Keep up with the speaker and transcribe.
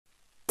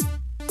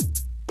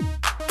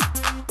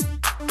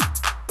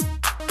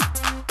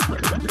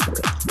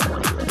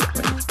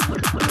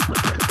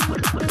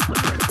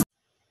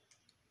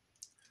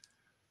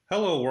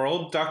Hello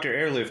world, Dr.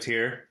 Airlift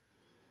here.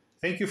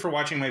 Thank you for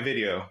watching my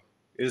video.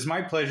 It is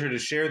my pleasure to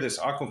share this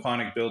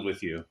aquaponic build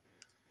with you.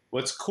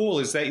 What's cool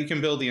is that you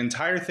can build the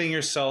entire thing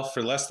yourself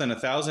for less than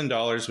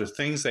 $1,000 with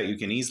things that you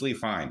can easily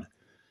find.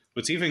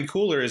 What's even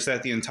cooler is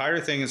that the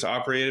entire thing is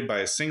operated by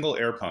a single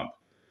air pump.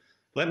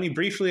 Let me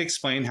briefly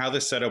explain how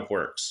this setup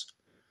works.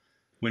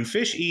 When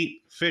fish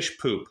eat, fish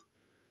poop.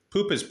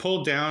 Poop is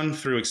pulled down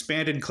through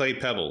expanded clay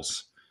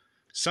pebbles.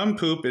 Some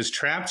poop is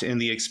trapped in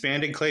the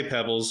expanded clay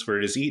pebbles where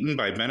it is eaten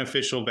by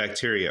beneficial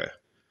bacteria.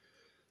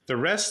 The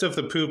rest of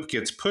the poop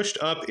gets pushed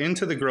up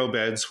into the grow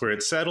beds where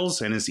it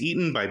settles and is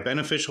eaten by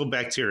beneficial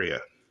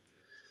bacteria.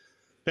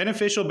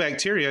 Beneficial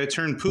bacteria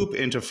turn poop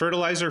into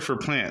fertilizer for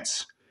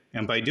plants,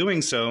 and by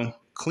doing so,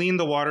 clean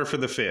the water for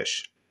the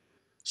fish.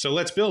 So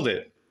let's build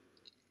it.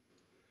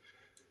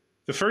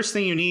 The first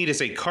thing you need is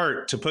a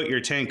cart to put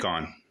your tank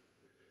on.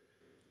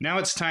 Now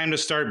it's time to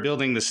start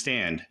building the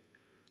stand.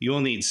 You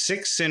will need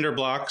 6 cinder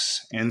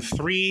blocks and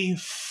 3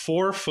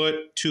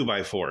 4-foot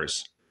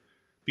 2x4s.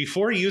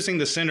 Before using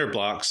the cinder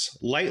blocks,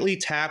 lightly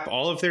tap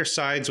all of their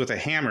sides with a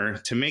hammer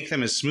to make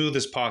them as smooth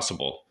as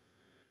possible.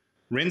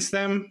 Rinse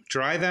them,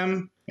 dry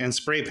them, and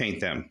spray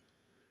paint them.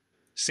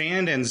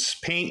 Sand and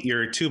paint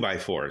your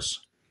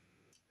 2x4s.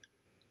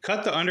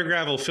 Cut the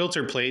undergravel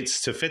filter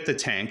plates to fit the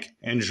tank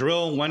and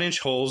drill 1-inch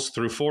holes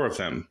through 4 of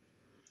them.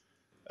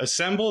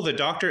 Assemble the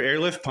Dr.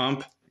 Airlift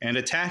pump and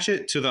attach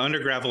it to the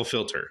undergravel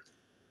filter.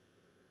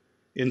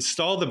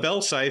 Install the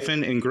bell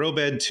siphon in grow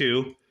bed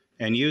 2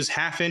 and use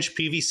 1/2-inch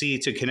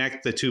PVC to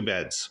connect the 2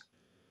 beds.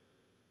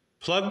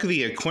 Plug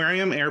the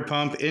aquarium air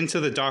pump into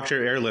the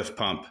Dr. Airlift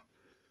pump.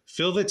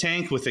 Fill the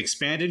tank with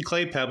expanded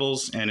clay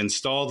pebbles and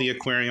install the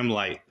aquarium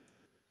light.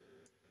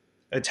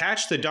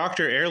 Attach the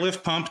Dr.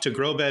 Airlift pump to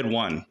grow bed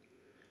 1.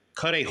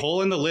 Cut a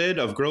hole in the lid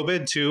of grow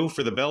bed 2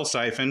 for the bell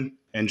siphon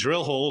and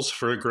drill holes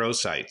for grow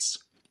sites.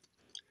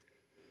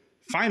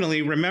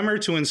 Finally, remember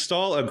to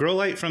install a grow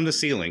light from the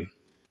ceiling.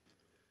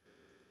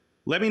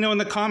 Let me know in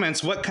the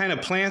comments what kind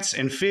of plants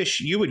and fish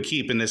you would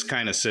keep in this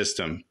kind of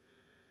system.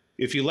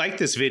 If you like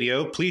this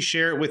video, please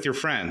share it with your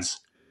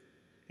friends.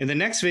 In the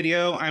next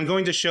video, I'm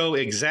going to show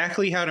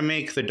exactly how to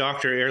make the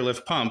Dr.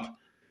 Airlift pump,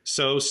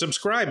 so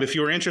subscribe if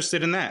you are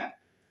interested in that.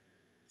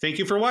 Thank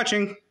you for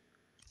watching.